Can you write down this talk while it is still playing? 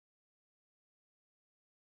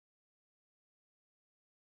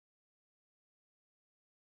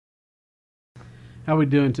How we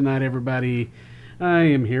doing tonight, everybody? I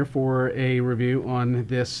am here for a review on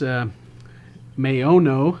this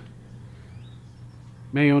Maono.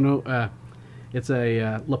 It's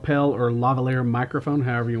a lapel or lavalier microphone,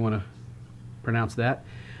 however you want to pronounce that.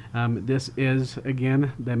 This is,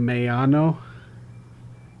 again, the Maono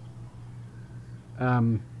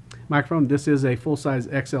microphone. This is a full-size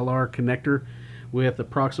XLR connector with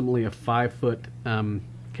approximately a 5-foot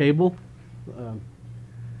cable,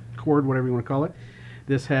 cord, whatever you want to call it.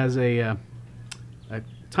 This has a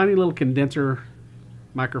tiny little condenser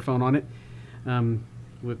microphone on it.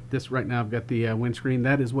 With this right now, I've got the windscreen.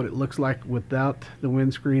 That is what it looks like without the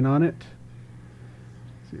windscreen on it.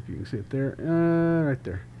 See if you can see it there, right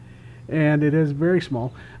there. And it is very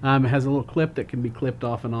small. It has a little clip that can be clipped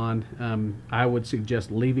off and on. I would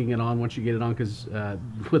suggest leaving it on once you get it on, because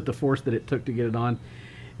with the force that it took to get it on,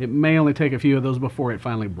 it may only take a few of those before it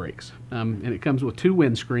finally breaks. And it comes with 2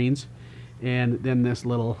 windscreens, and then this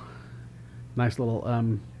nice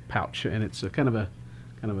little pouch, and it's a kind of a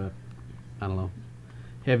I don't know,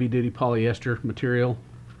 heavy-duty polyester material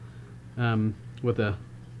with the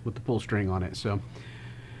pull string on it. So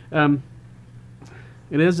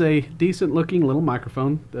it is a decent-looking little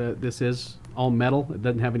microphone. This is all metal. It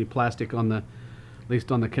doesn't have any plastic on at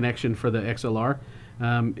least on the connection for the XLR.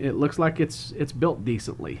 It looks like it's built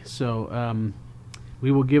decently. So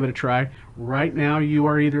we will give it a try. Right now, you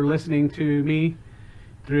are either listening to me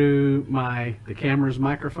through the camera's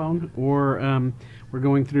microphone, or we're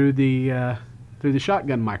going through the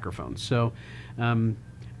shotgun microphone. So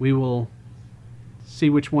we will see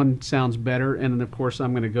which one sounds better, and then of course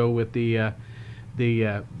I'm going to go with the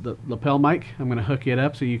lapel mic. I'm going to hook it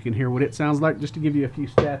up so you can hear what it sounds like. Just to give you a few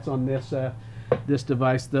stats on this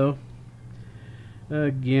device, though.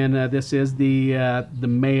 Again, this is the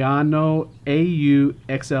Maono AU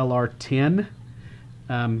XLR10.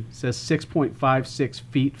 Says 6.56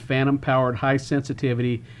 feet, phantom-powered,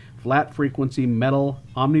 high-sensitivity, flat-frequency, metal,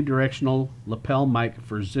 omnidirectional lapel mic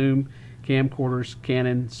for Zoom, camcorders,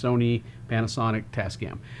 Canon, Sony, Panasonic,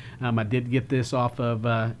 Tascam. I did get this off of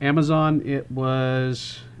Amazon. It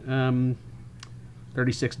was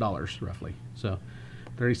 $36 roughly. So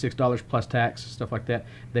 $36 plus tax, stuff like that.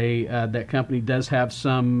 That company does have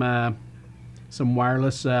some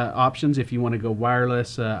wireless options if you want to go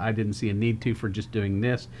wireless. I didn't see a need to for just doing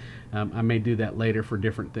this. I may do that later for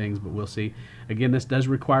different things, but we'll see. Again, this does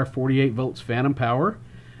require 48 volts phantom power.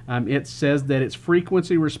 It says that its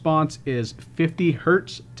frequency response is 50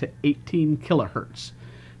 hertz to 18 kilohertz.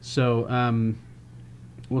 So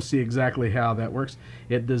we'll see exactly how that works.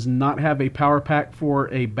 It does not have a power pack for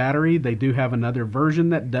a battery. They do have another version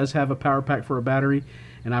that does have a power pack for a battery,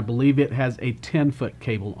 and I believe it has a 10-foot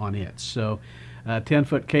cable on it. So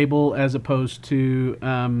 10-foot cable as opposed to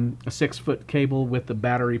a 6-foot cable with the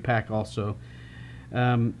battery pack also.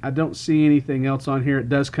 I don't see anything else on here. It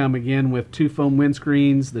does come again with 2 foam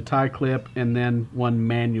windscreens, the tie clip, and then 1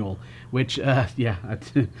 manual, which yeah, I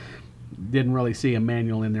didn't really see a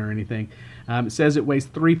manual in there or anything. It says it weighs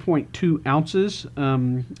 3.2 ounces.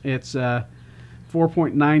 It's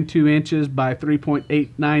 4.92 inches by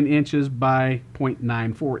 3.89 inches by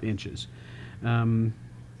 0.94 inches.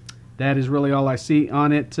 That is really all I see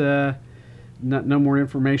on it. No more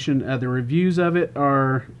information. The reviews of it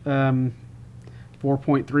are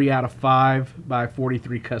 4.3 out of 5 by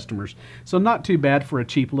 43 customers. So not too bad for a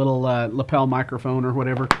cheap little lapel microphone or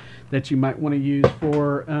whatever that you might want to use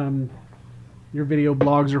for your video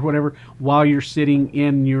blogs or whatever while you're sitting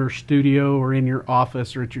in your studio or in your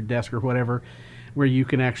office or at your desk or whatever, where you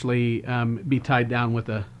can actually be tied down with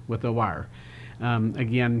a wire.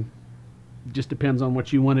 Again, just depends on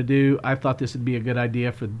what you want to do. I thought this would be a good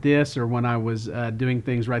idea for this, or when I was doing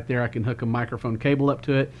things right there, I can hook a microphone cable up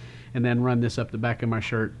to it and then run this up the back of my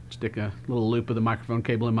shirt, stick a little loop of the microphone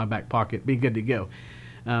cable in my back pocket, be good to go.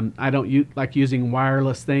 I don't like using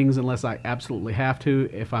wireless things unless I absolutely have to.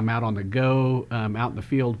 If I'm out on the go, out in the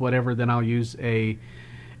field, whatever, then I'll use a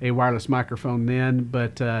wireless microphone then.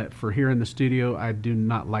 But for here in the studio, I do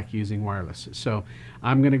not like using wireless. So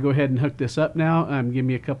I'm going to go ahead and hook this up now. Give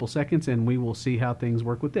me a couple seconds and we will see how things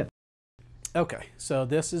work with this. Okay, so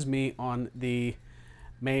this is me on the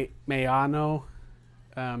Maono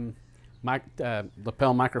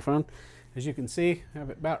lapel microphone. As you can see, I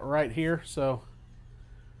have it about right here. So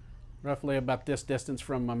roughly about this distance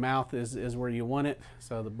from my mouth is where you want it.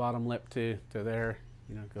 So the bottom lip to there,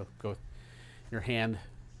 you know, go your hand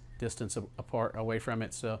distance apart away from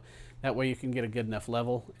it, so that way you can get a good enough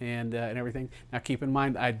level and everything. Now keep in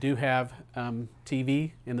mind, I do have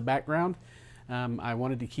TV in the background. I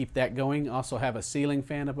wanted to keep that going. Also have a ceiling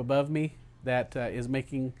fan up above me that is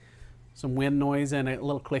making some wind noise and a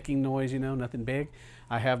little clicking noise, you know, nothing big.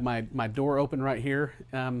 I have my door open right here,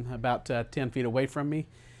 about 10 feet away from me,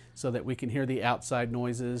 so that we can hear the outside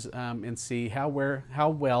noises and see how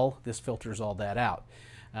well this filters all that out.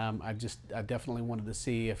 I definitely wanted to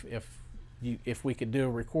see if we could do a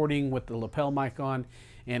recording with the lapel mic on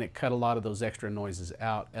and it cut a lot of those extra noises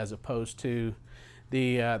out, as opposed to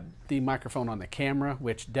the microphone on the camera,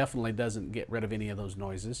 which definitely doesn't get rid of any of those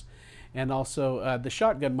noises. And also the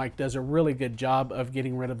shotgun mic does a really good job of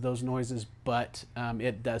getting rid of those noises, but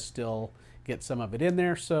it does still get some of it in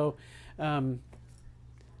there. So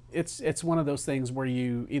it's one of those things where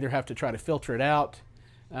you either have to try to filter it out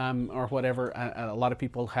or whatever. A lot of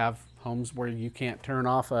people have homes where you can't turn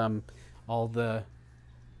off all the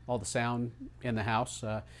sound in the house.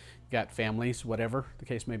 Got families, whatever the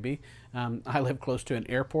case may be. I live close to an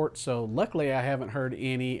airport, so luckily I haven't heard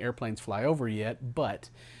any airplanes fly over yet, but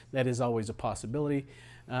that is always a possibility.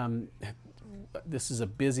 This is a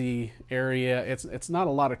busy area. It's not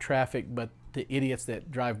a lot of traffic, but the idiots that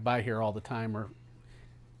drive by here all the time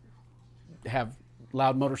have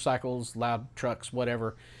loud motorcycles, loud trucks,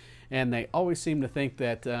 whatever, and they always seem to think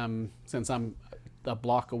that since I'm a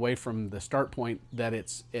block away from the start point, that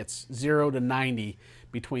it's 0 to 90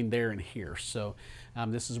 between there and here. So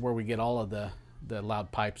this is where we get all of the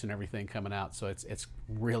loud pipes and everything coming out. So it's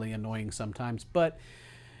really annoying sometimes, but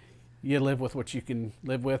you live with what you can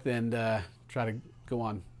live with and try to go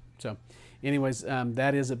on. So anyways,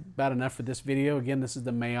 that is about enough for this video. Again, this is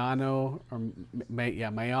the Maono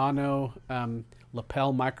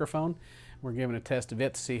lapel microphone. We're giving a test of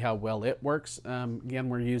it to see how well it works. Again,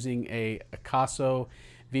 we're using a Akaso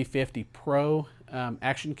V50 Pro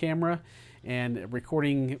action camera and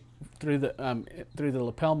recording through the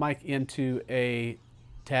lapel mic into a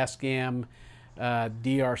Tascam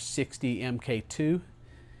DR60 MK2.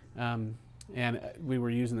 And we were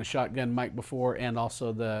using the shotgun mic before, and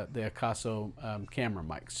also the Akaso camera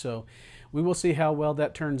mic. So we will see how well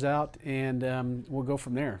that turns out, and we'll go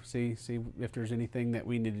from there. See if there's anything that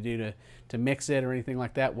we need to do to mix it or anything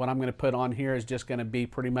like that. What I'm going to put on here is just going to be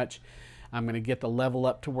pretty much, I'm going to get the level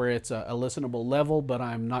up to where it's a listenable level, but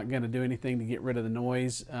I'm not going to do anything to get rid of the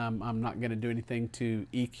noise. I'm not going to do anything to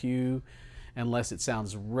EQ unless it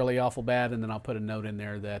sounds really awful bad, and then I'll put a note in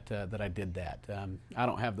there that I did that. I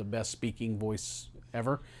don't have the best speaking voice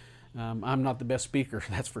ever. I'm not the best speaker,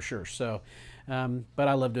 that's for sure. So, but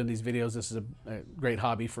I love doing these videos. This is a great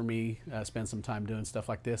hobby for me. Spend some time doing stuff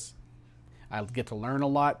like this. I get to learn a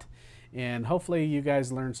lot, and hopefully you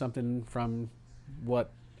guys learn something from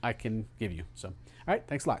what I can give you. So, all right,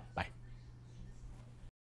 thanks a lot. Bye.